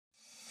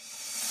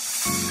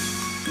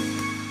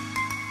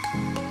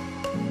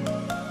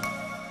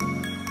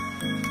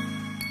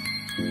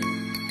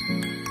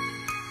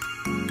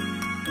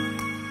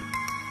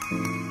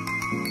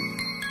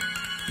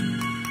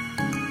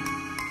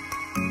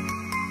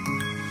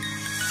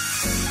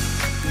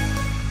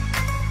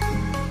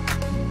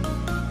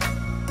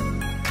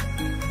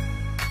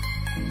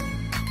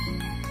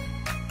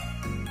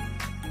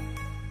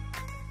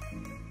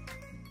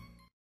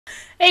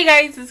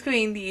Hey guys, it's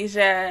Queendija,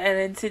 and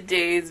in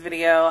today's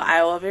video,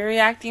 I will be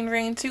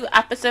reacting to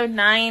episode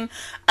 9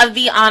 of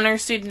The Honor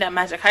Student at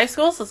Magic High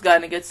School. So let's go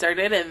ahead and get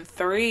started in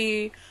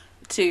 3,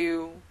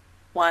 2,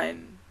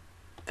 1,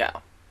 go.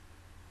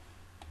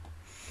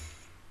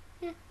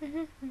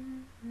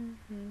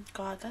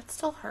 God, that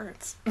still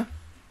hurts.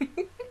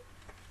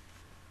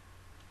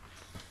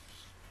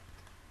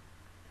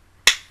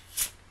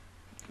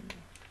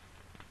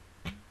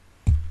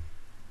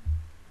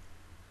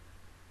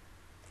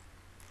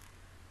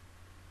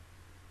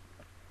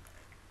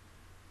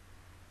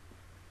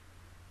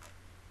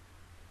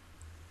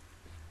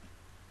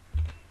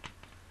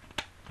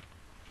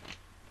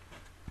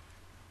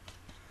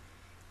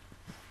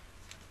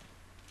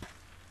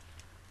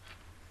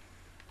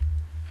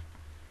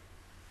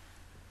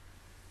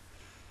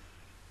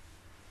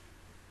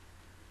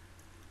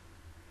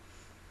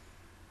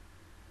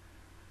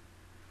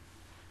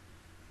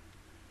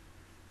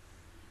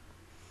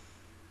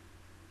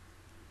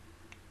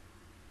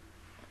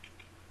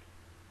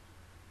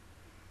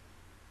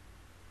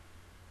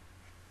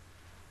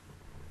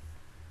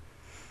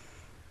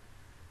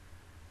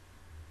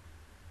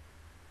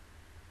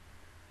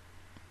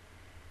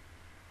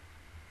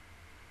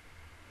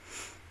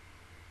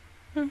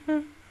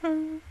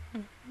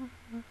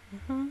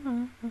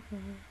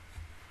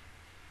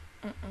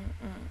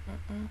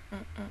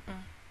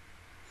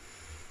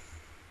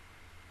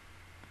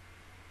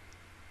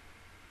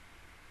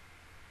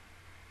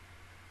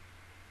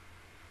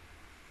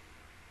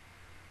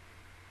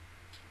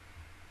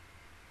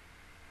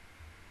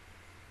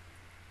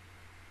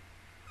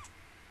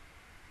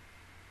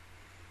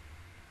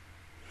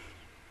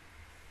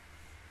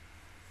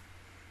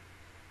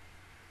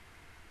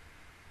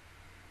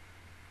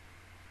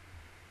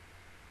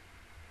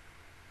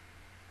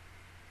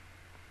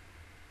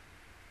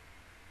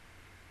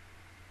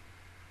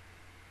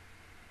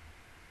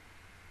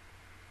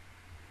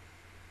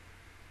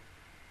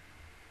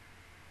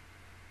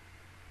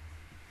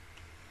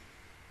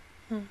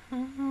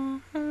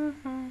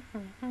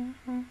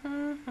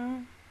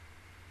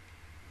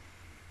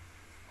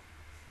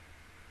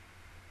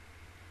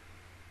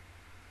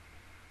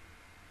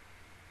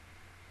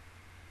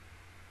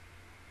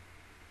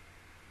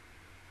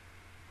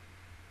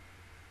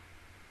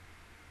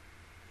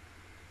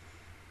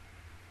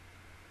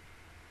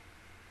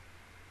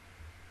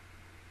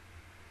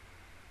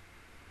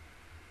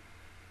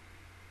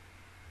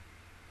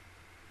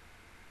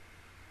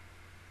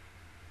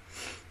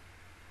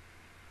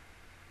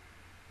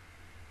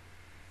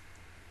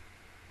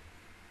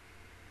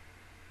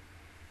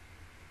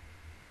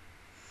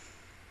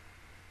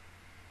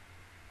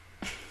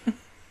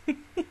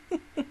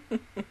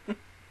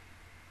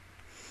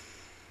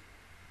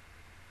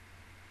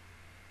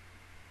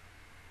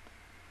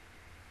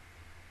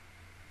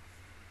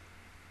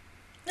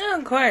 Yeah,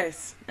 of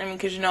course. I mean,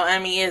 because you know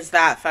Emmy is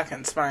that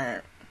fucking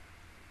smart.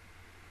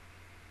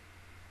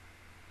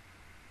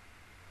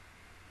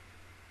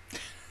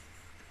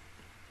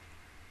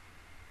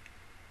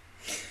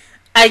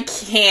 I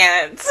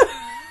can't.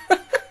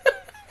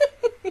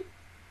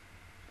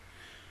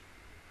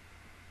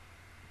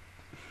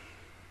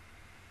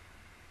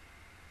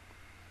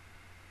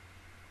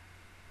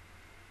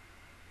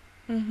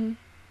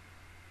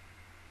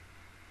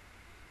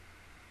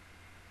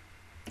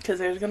 Because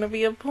there's going to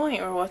be a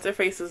point where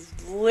What's-Her-Face is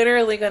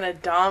literally going to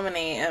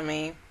dominate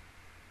Emmy.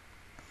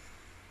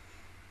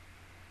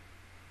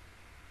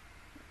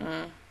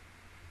 Made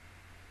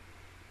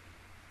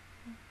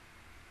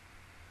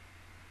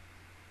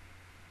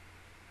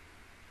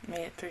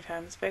it 3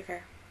 times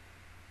bigger.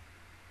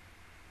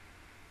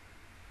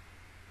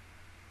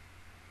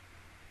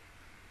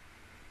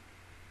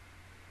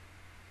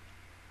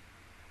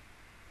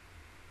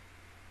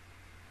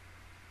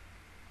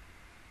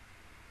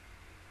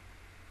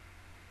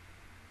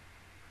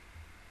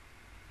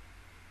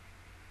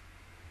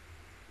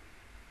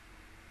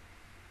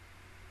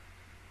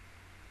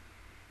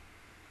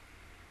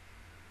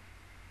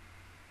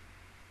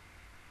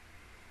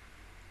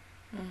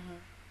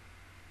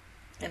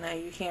 And now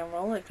you can't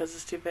roll it because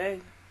it's too big.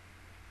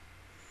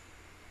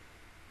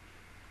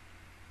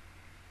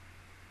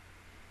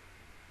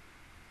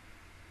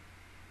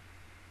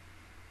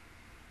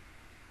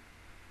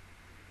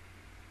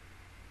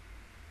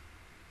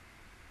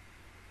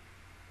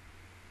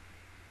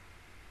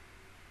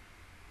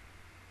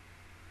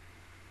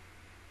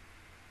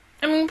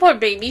 I mean, poor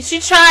baby. She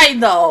tried,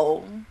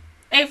 though.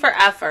 A for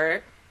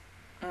effort.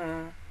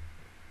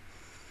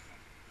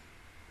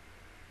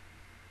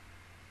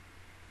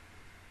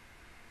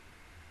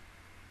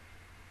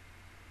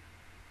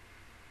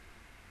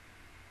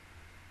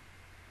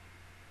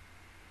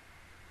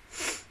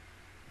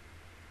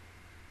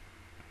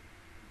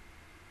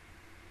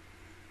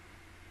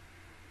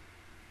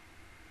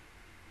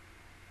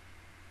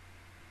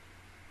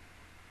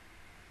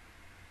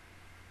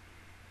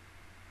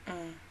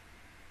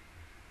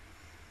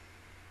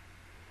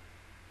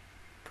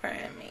 Poor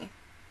Emmy.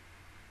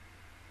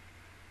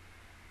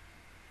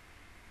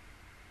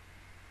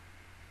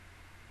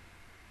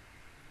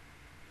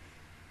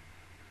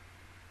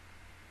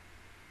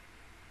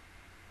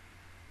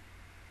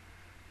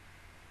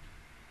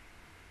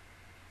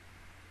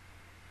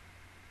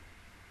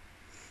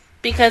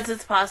 Because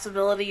it's a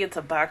possibility it's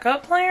a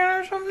backup plan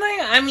or something?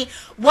 I mean,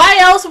 why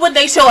else would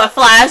they show a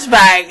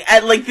flashback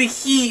at, like, the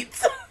heat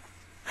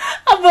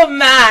of a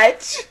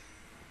match?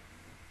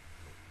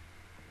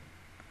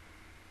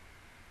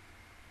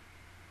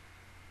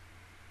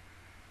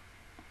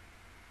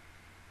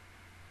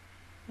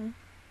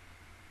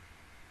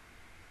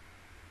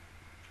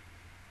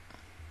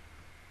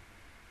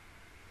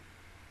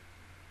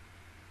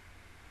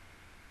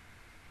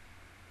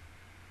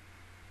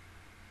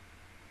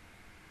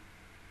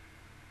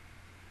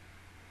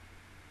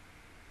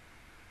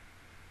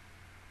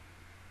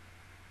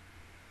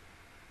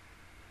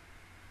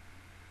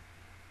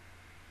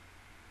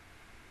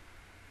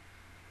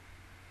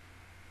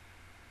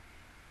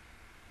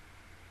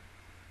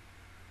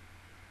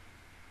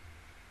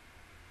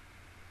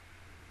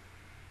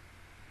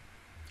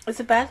 Is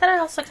it bad that I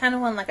also kind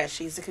of want, like, a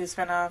Shizuku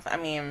spinoff? I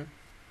mean,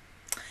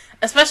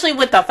 especially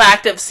with the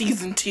fact of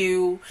season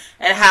 2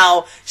 and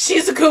how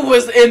Shizuku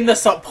was in the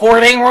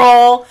supporting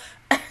role.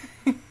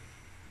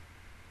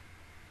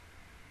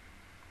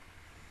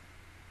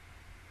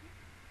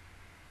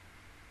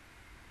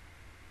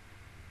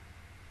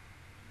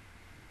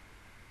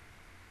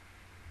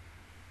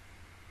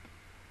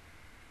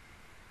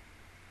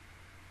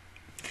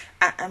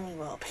 I mean,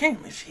 well,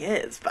 apparently she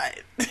is,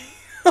 but...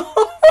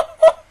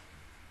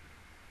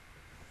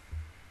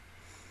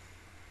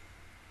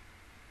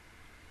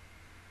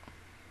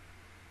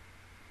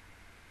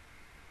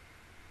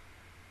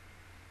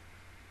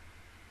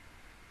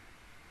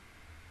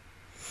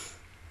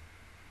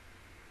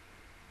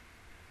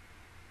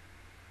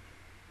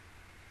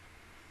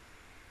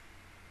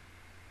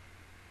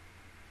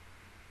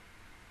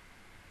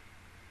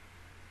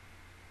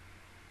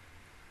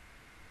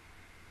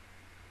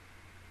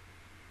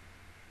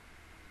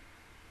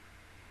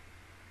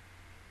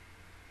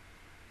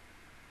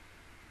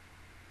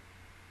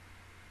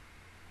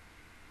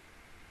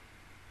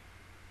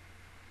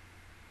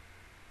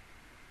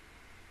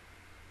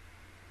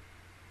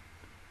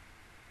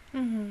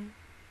 Mm-hmm.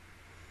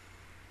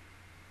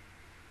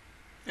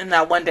 And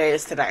that one day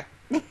is today.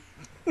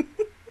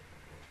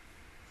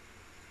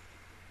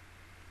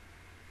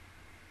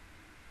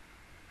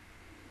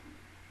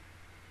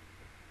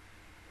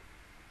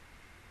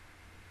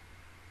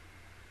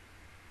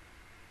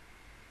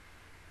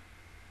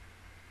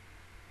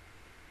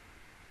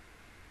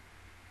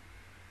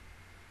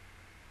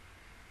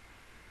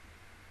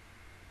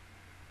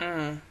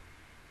 Mm.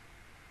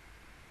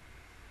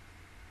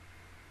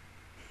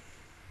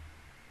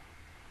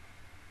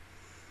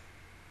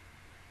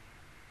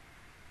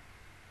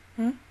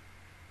 Hmm?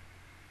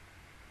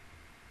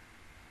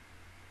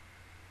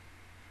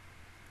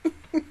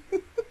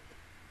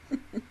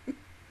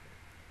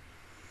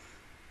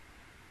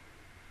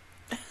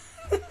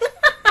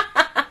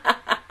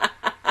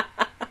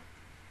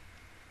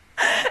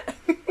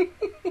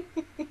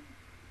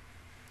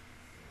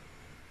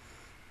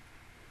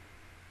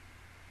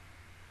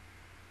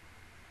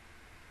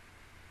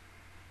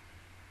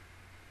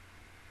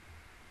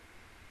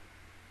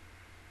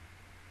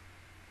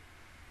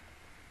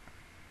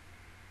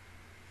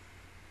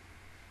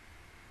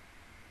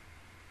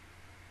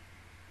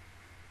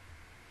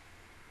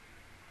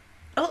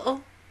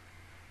 Uh-oh.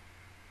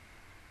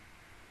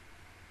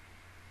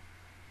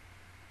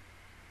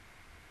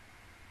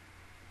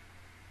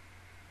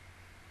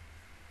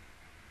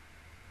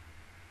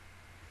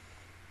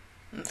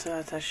 So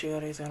that's how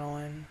Shiori's gonna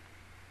win.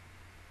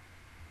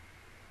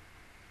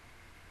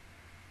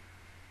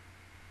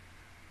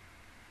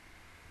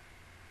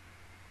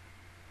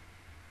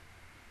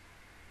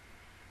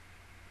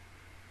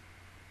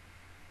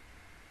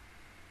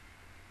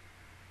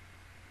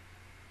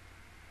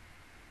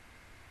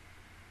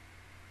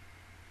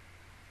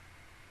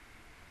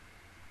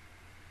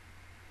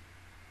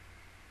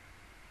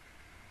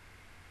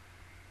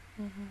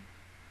 Mm-hmm.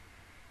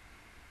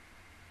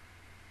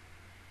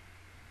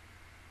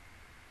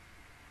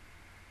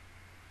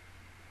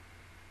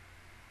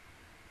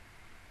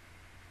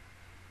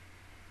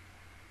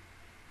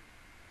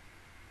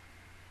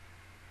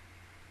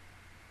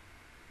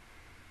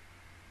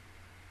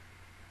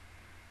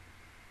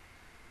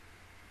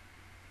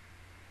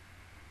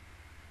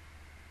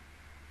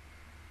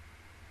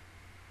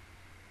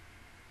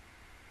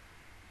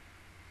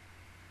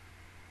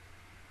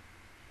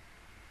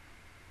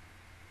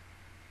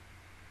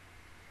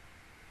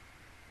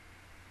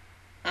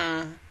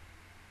 Mm.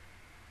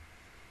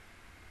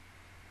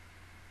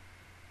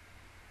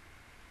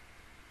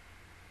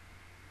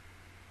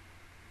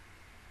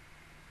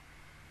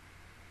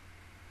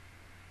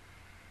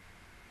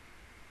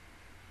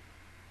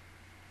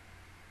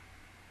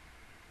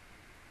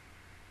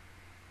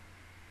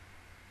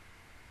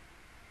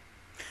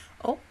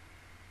 Oh.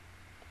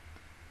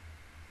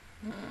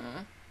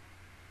 Mm.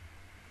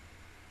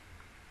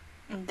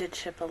 Did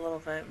chip a little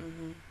bit.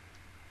 Mm-hmm.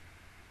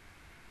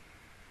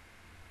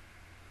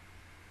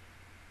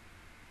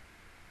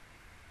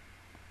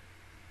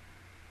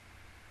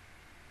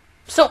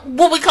 So,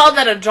 would we call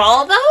that a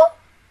draw, though?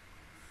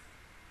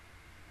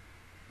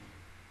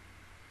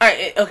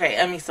 Alright, okay,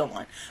 Emmy still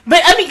won.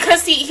 But, I mean,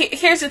 because, see,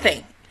 here's the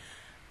thing.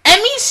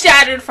 Emmy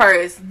shattered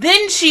first,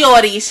 then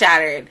Shiori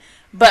shattered.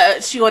 But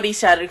Shiori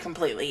shattered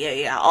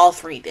completely. Yeah, all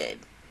three did.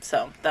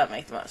 So, that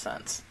makes the most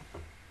sense.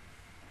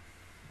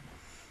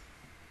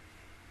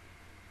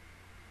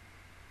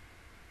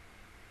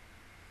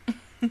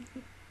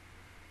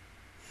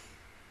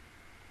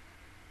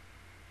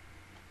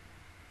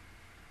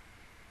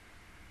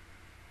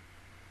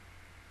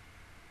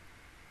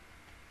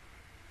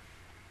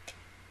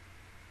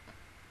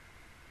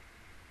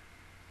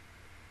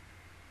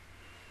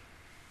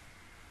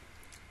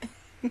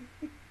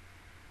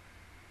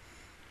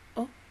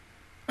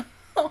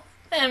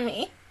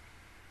 Emmy.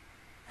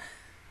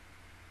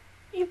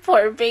 You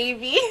poor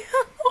baby.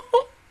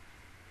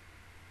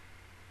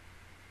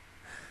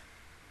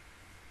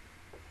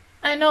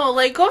 I know,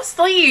 like, go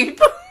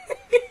sleep.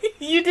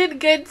 You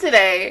did good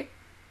today.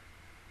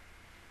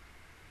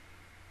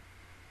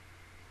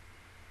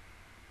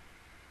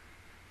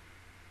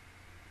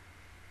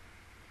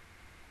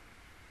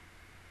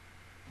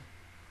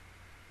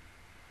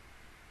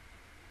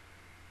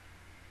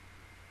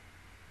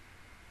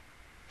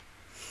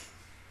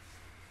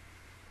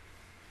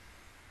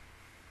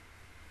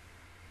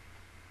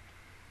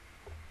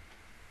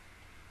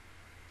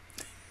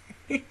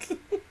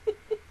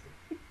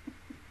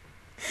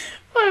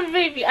 Poor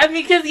baby. I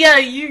mean, because, yeah,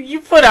 you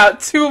put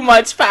out too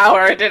much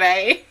power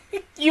today.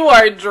 You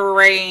are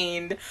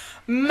drained.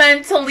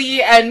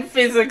 Mentally and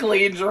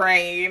physically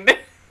drained. But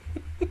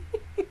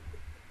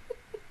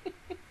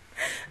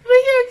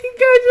yeah,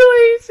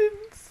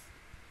 congratulations.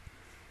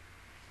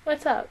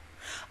 What's up?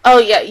 Oh,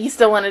 yeah, you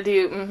still want to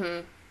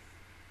do,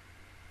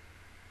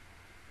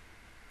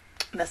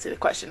 Let's see the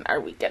question. Are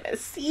we gonna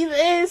see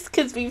this?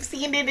 Because we've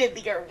seen it in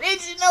the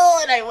original,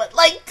 and I would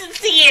like to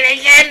see it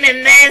again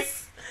in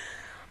this.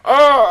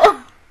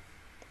 Oh.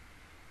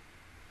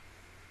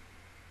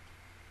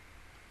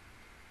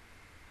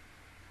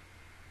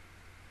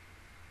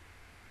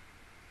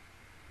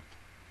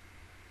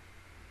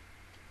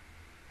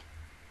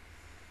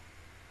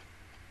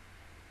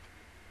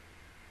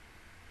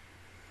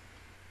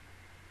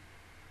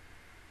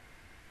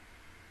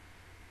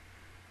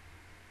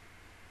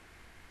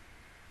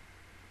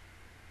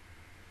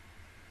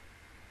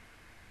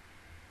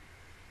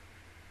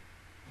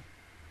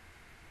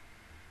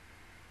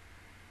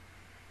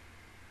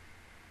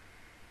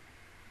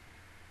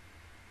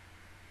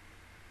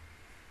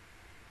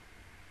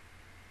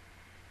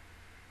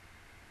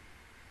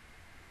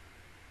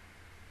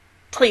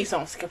 Please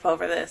don't skip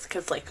over this,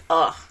 because, like,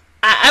 ugh.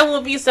 I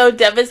will be so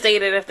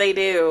devastated if they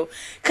do.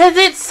 Because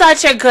it's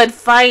such a good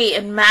fight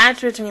and match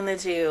between the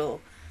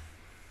two.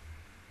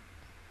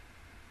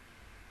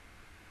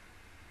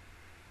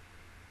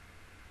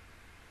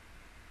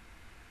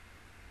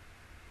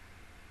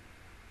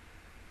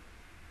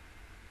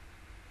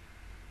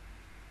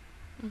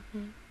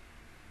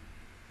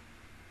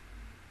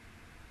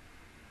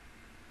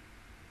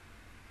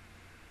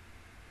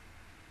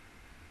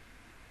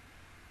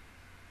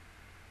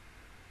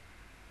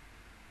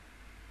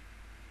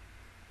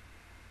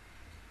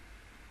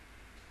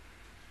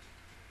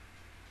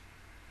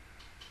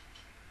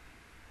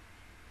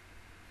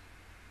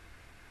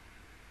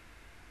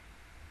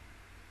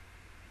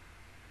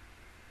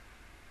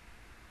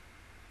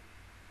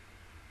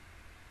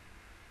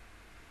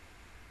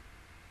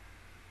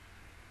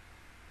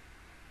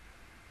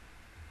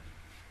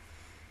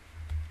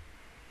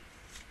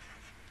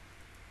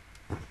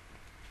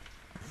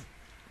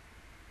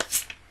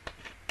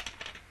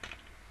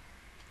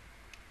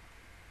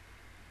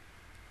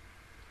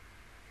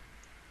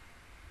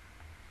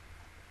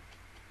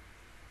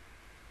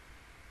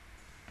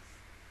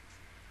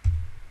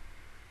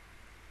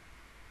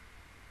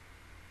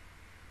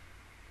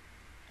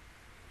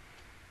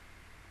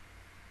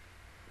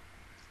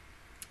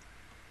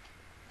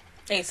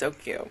 He's so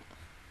cute.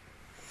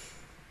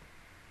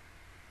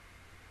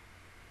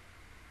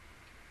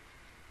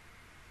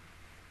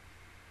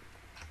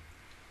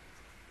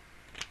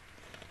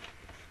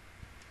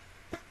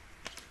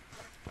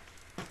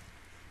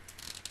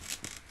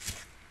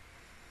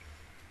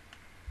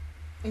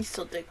 You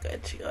still did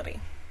good,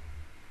 Shiori.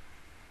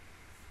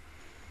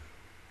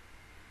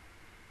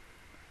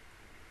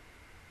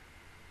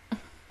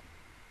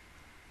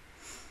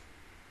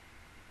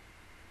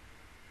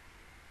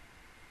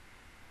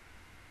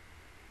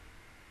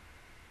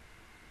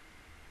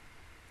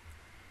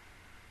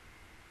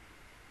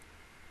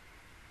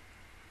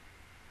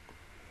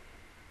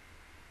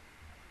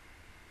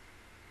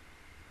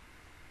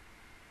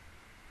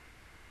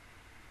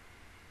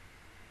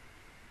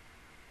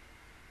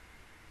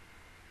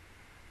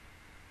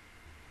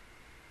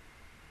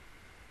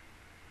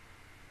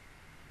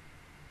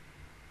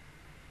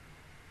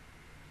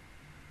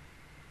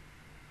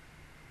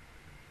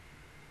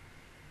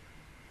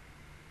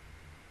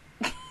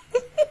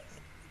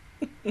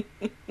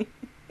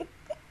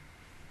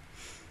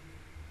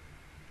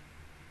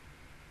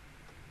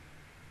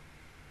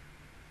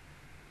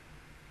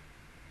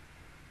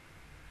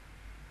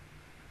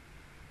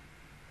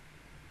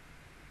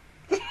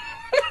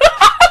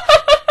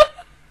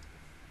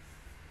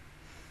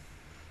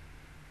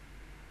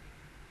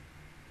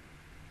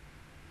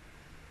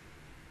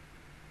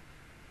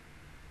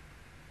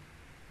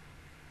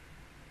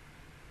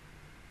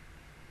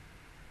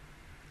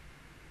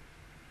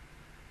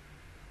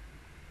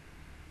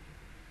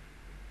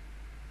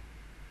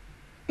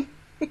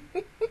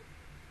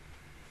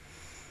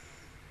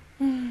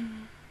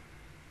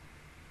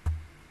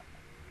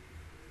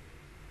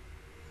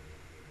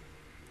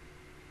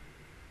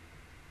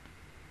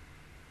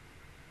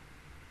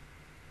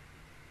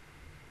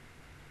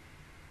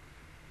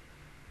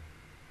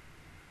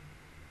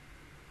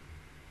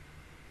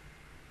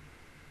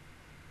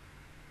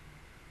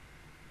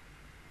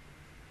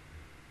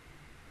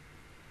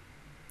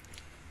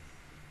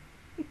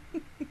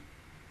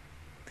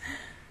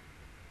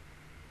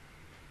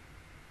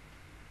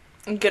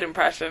 Good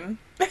impression.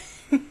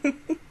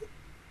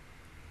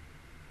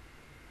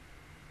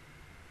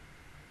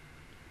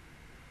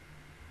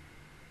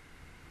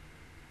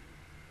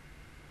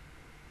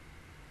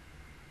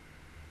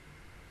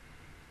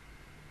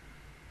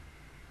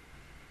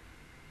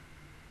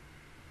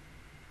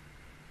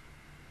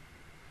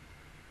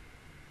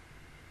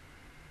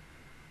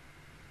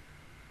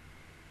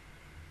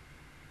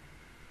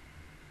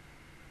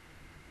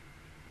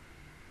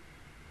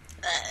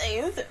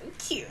 He's so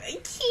cute. I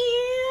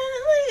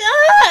can't. Like,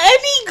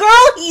 any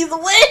girl he's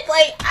with,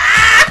 like,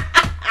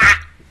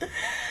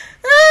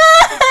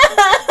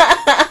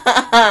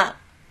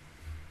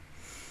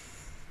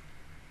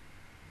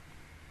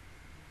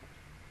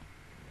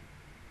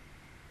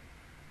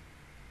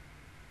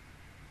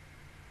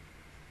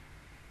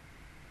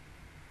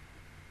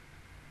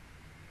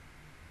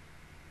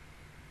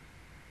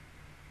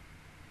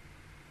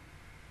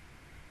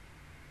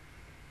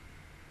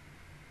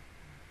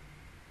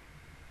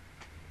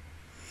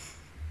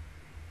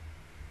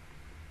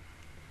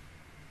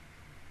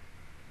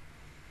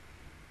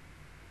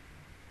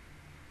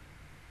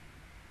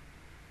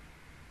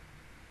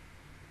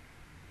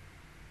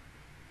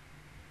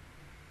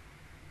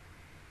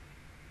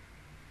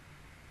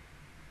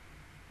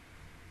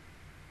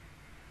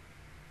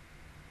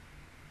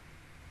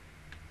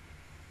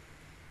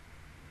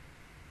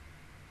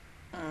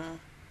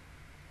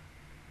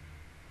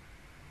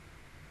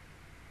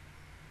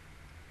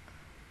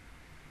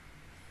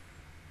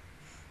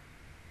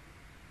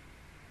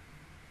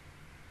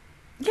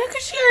 yeah,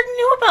 because she already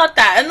knew about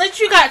that. Unless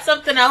you got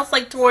something else,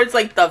 like, towards,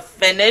 like, the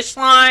finish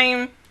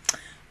line.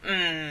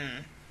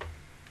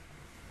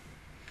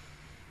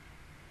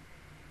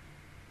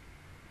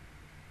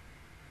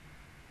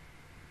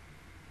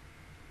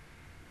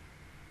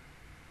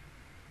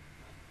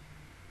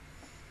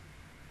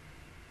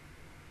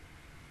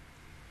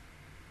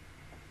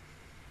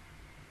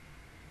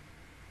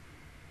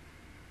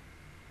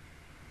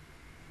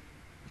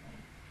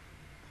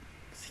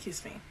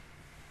 Excuse me.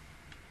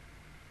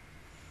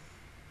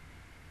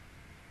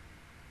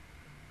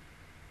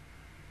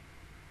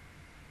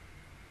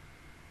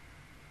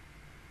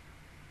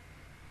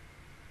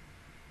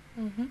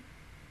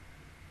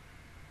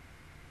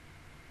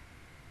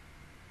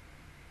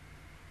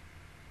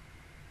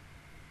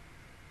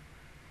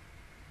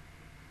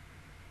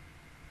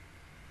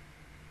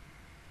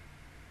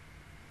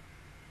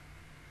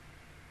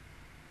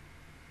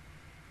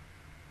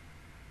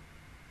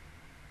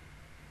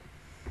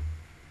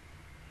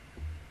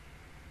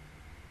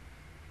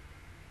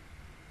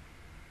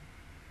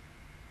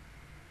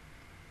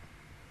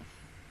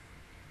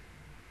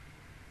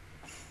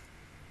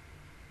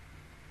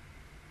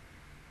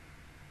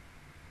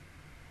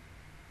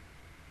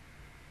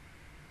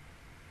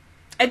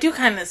 I do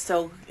kind of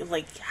still,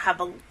 like, have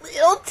a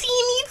little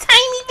teeny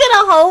tiny bit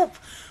of hope.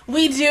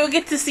 We do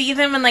get to see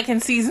them in, like,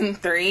 in season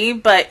 3,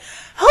 but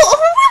who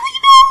really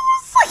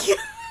knows? Like,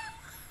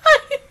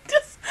 I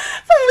just,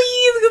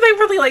 please, because I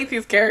really like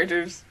these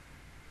characters.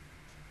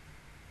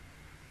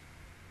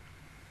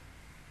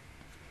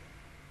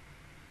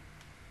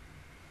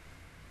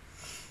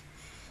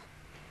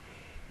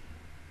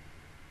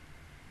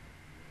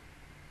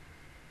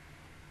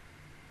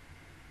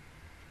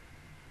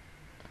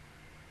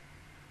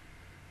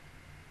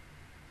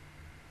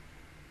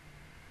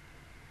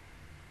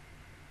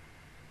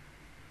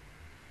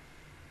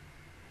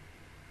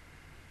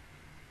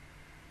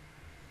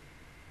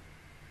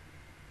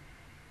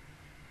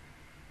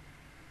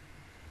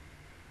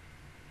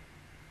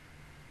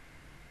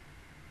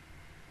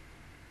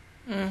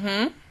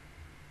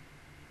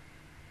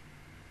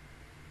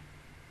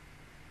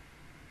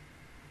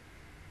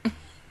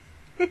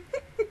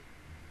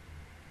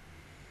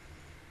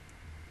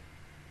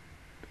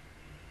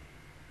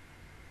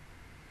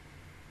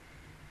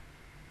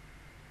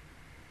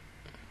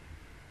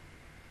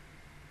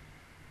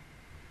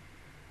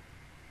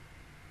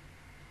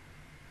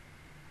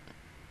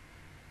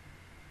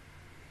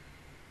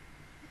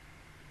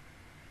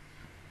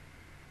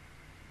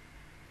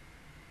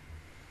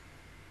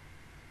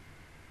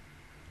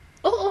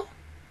 Oh.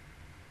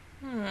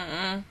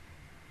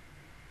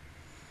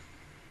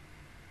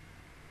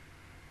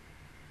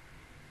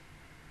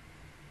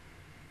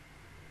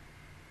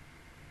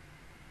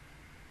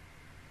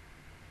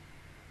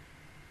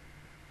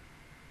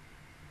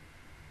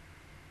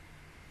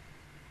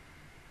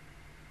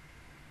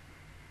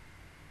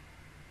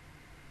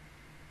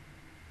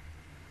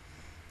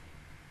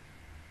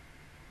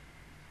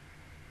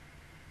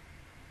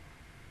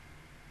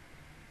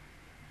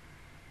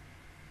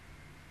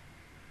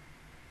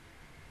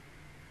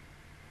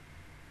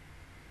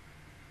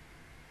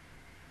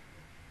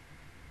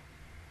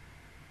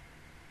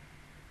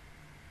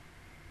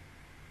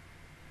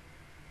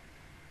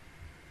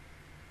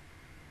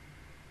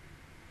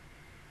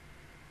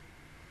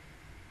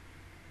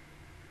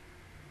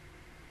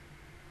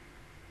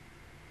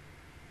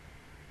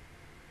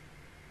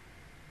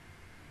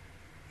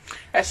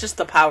 That's just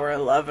the power of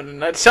love in a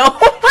nutshell.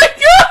 Oh my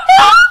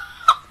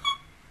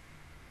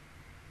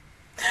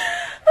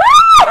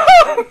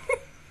god!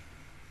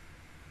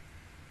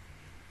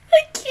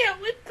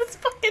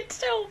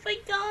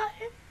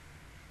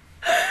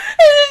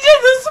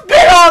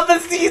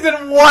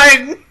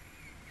 one.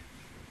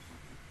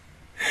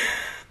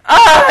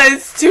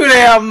 It's too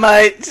damn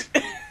much.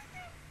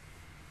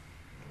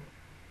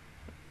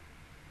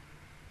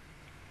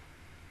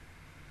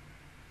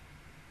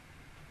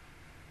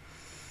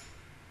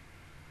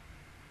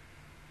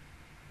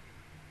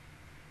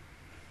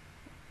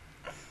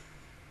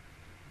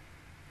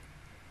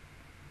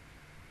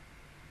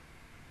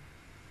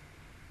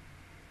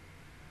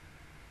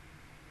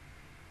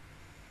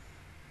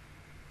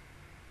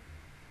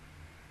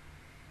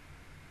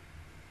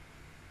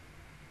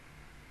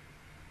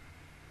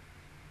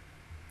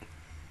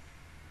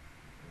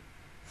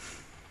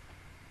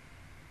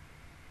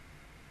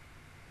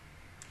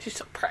 She's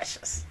so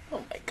precious.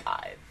 Oh my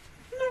god.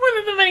 One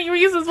of the many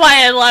reasons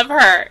why I love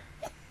her.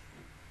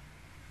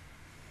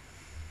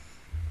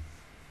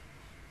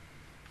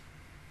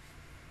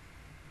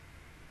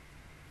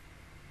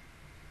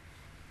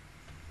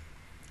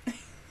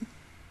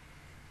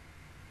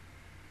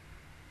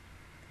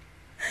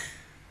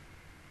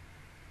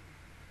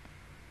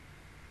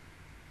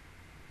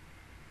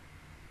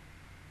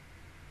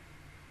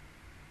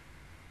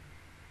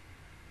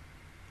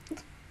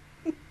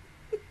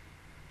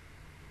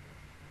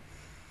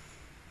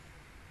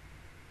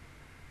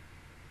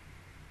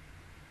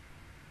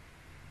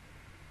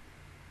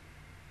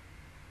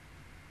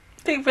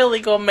 They really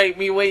gonna make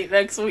me wait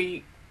next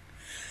week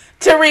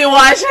to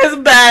rewatch his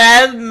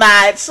badass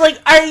match. Like,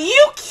 are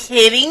you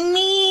kidding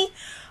me?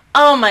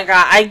 Oh my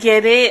god, I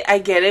get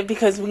it,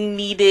 because we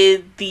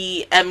needed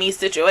the Emmy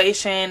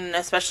situation,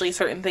 especially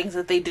certain things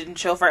that they didn't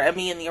show for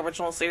Emmy in the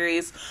original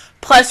series,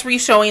 plus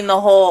re-showing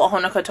the whole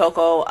Honoka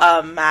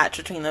Toko match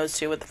between those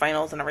two with the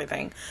finals and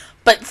everything.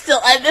 But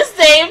still, at the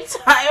same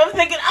time, I'm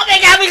thinking, oh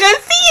my god, we're gonna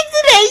see it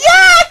today,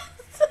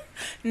 yes!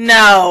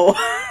 No.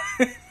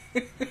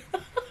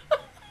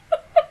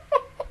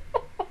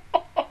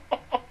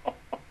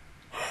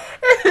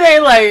 They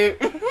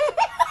like,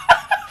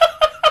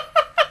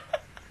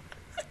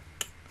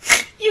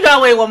 you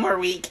gotta wait one more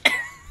week.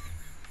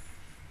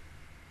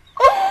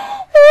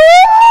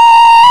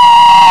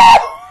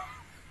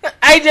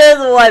 I just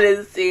want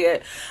to see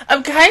it.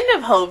 I'm kind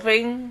of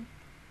hoping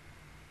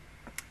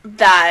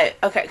that,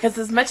 okay, because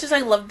as much as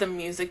I love the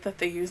music that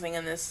they're using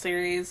in this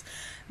series,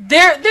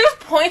 there's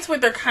points where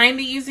they're kind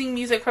of using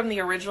music from the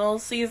original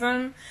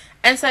season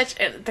and such,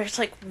 and there's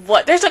like,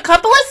 there's a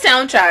couple of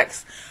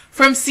soundtracks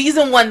from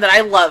season 1 that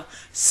I love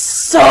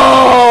so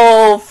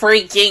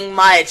freaking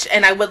much,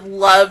 and I would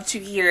love to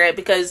hear it,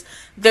 because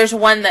there's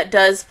one that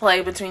does play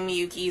between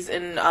Miyuki's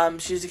and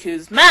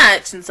Shizuku's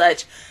match and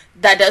such,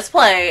 that does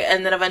play,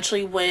 and then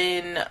eventually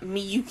when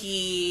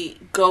Miyuki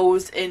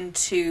goes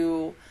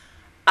into,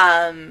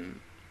 I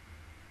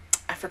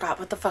forgot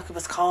what the fuck it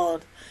was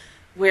called,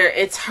 where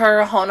it's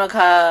her,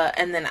 Honoka,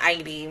 and then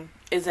Airi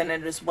is in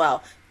it as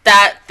well.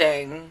 That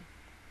thing,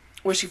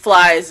 where she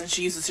flies and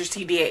she uses her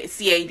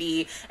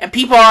CAD, and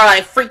people are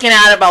like freaking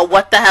out about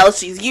what the hell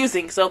she's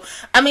using. So,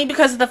 I mean,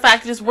 because of the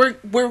fact is we're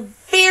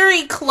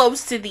very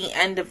close to the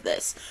end of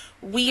this.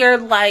 We're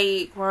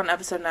on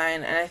episode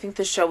 9, and I think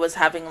the show was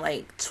having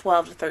like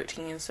 12 to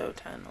 13, so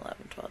 10,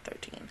 11, 12,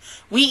 13.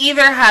 We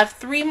either have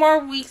 3 more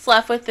weeks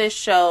left with this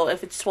show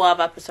if it's 12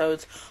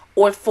 episodes,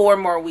 or 4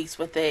 more weeks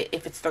with it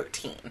if it's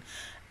 13.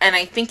 And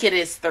I think it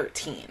is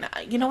 13.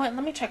 You know what?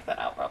 Let me check that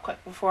out real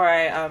quick before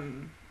I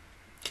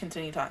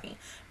continue talking.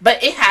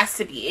 But it has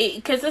to be,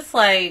 because it's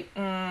like,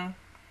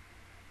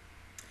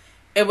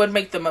 it would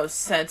make the most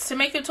sense to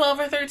make it 12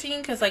 or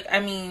 13, because, like, I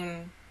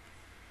mean,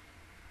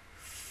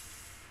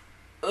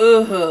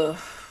 oh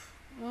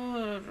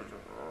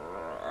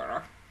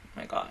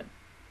my god.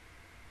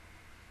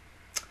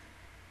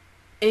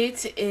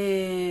 It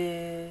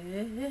is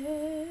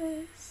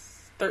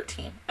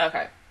 13.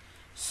 Okay.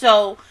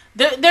 So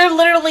they're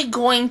literally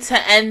going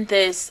to end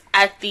this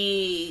at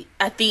the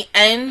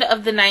end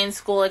of the 9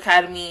 School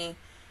Academy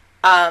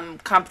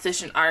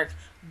competition arc,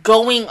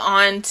 going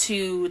on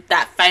to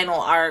that final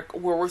arc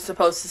where we're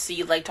supposed to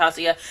see like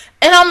Tatsuya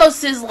and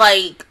almost his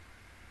like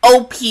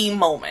OP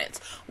moments,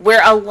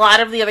 where a lot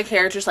of the other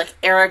characters like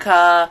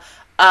Erika,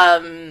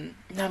 not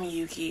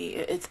Miyuki,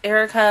 it's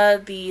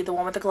Erika, the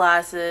one with the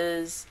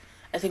glasses,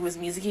 I think it was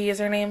Mizuki is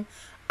her name,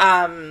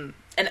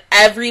 and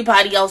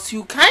everybody else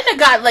who kind of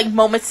got like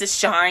moments to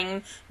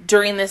shine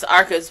during this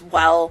arc as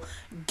well,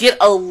 get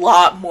a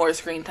lot more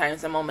screen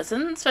times and moments,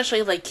 and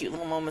especially like cute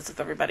little moments with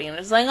everybody, and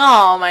it's like,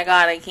 oh my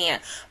god, I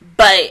can't.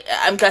 But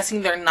I'm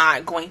guessing they're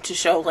not going to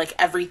show like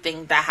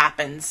everything that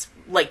happens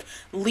like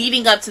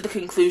leading up to the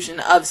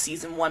conclusion of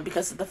season 1,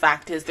 because of the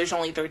fact is there's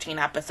only 13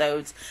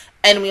 episodes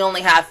and we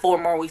only have 4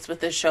 more weeks with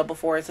this show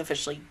before it's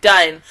officially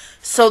done.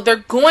 So they're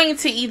going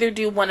to either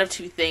do one of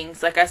 2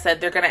 things. Like I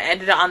said, they're going to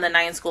end it on the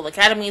 9 School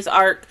Academies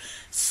arc,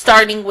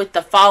 starting with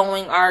the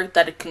following arc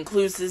that it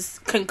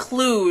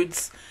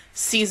concludes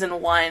season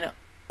 1,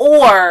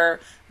 or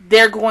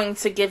they're going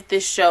to give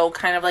this show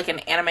kind of like an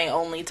anime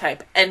only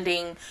type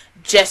ending,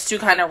 just to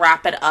kind of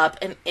wrap it up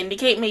and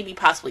indicate maybe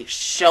possibly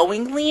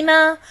showing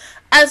Lena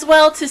as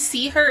well to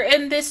see her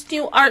in this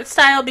new art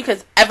style,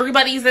 because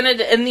everybody's in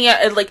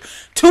the like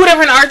 2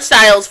 different art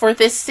styles for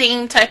this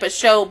same type of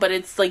show, but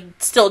it's like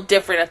still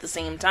different at the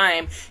same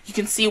time. You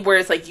can see where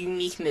it's like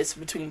uniqueness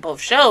between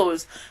both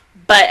shows,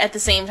 but at the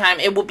same time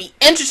it will be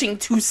interesting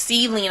to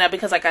see Lena,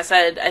 because like I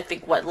said, I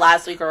think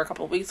last week or a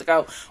couple of weeks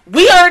ago,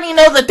 we already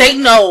know that they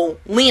know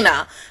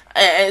Lena.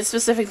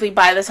 Specifically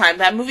by the time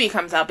that movie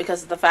comes out,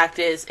 because the fact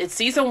is it's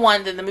season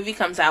 1, then the movie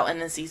comes out,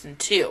 and then season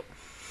 2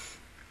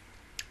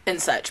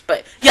 and such.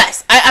 But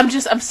yes, I'm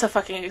so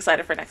fucking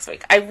excited for next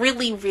week. I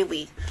really,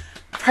 really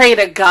pray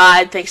to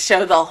God they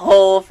show the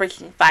whole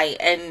freaking fight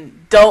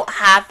and don't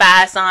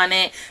half-ass on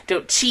it,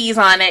 don't cheese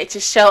on it,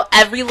 just show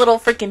every little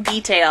freaking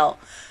detail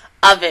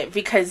of it,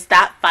 because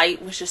that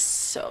fight was just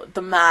so,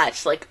 the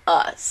match, like,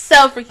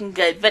 so freaking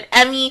good. But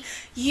Emmy,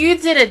 you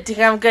did a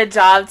damn good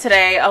job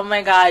today. Oh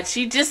my god,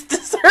 she just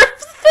deserves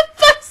the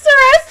best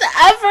rest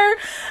ever.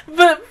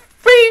 But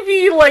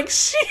baby, like,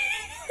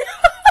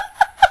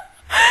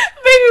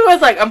 baby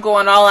was like, I'm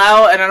going all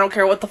out and I don't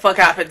care what the fuck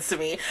happens to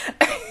me.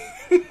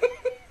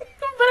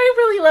 But I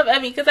really love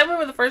Emmy, because I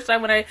remember the first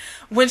time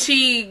when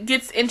she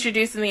gets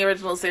introduced in the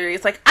original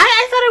series, like, I thought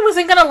I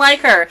wasn't gonna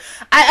like her.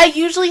 I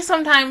usually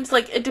sometimes,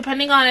 like,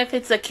 depending on if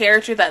it's a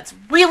character that's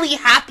really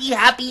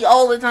happy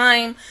all the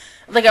time,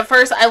 like, at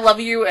first I love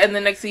you, and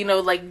the next thing you know,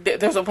 like,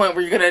 there's a point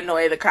where you're gonna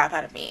annoy the crap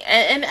out of me.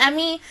 And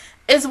Emmy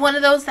is one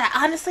of those that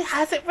honestly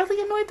hasn't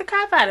really annoyed the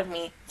crap out of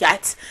me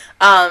yet.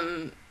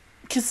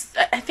 Because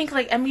I think,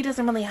 like, Emmy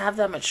doesn't really have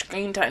that much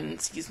screen time in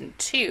season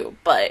 2,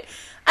 but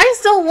I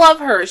still love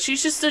her.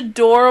 She's just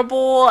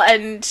adorable,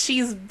 and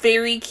she's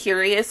very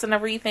curious and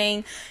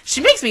everything.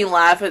 She makes me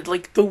laugh at,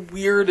 like, the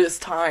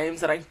weirdest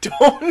times, and I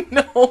don't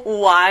know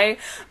why,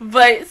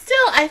 but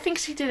still, I think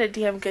she did a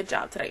damn good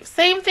job today.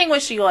 Same thing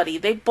with Shiori.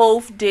 They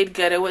both did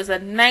good. It was a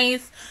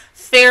nice,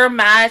 fair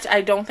match.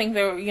 I don't think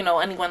there,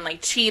 anyone,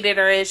 like, cheated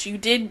or ish. You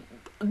did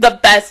the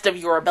best of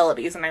your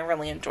abilities, and I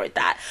really enjoyed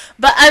that.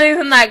 But other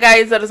than that,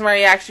 guys, that is my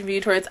reaction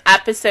view towards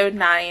episode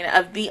 9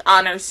 of The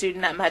Honor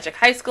Student at Magic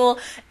High School.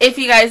 If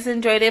you guys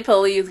enjoyed it,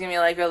 please give me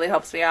a like, really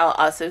helps me out.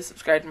 Also,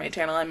 subscribe to my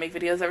channel. I make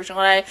videos every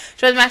single day.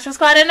 Join the Master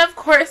Squad, and of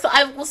course,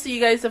 I will see you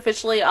guys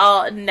officially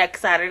all next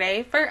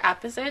Saturday for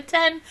episode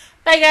 10.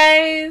 Bye,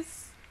 guys!